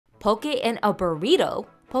Poke in a burrito?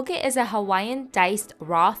 Poke is a Hawaiian diced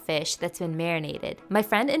raw fish that's been marinated. My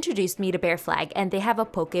friend introduced me to Bear Flag and they have a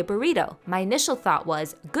poke burrito. My initial thought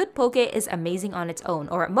was, good poke is amazing on its own,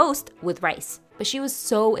 or at most, with rice. But she was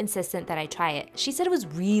so insistent that I try it. She said it was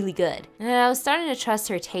really good. And I was starting to trust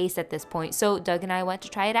her taste at this point, so Doug and I went to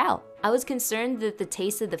try it out. I was concerned that the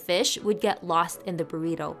taste of the fish would get lost in the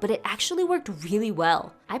burrito, but it actually worked really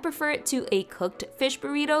well. I prefer it to a cooked fish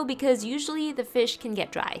burrito because usually the fish can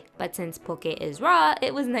get dry. But since poke is raw,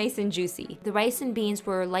 it was nice and juicy. The rice and beans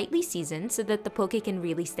were lightly seasoned so that the poke can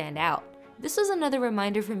really stand out. This was another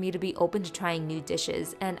reminder for me to be open to trying new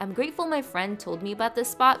dishes, and I'm grateful my friend told me about this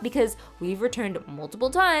spot because we've returned multiple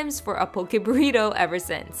times for a poke burrito ever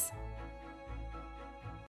since.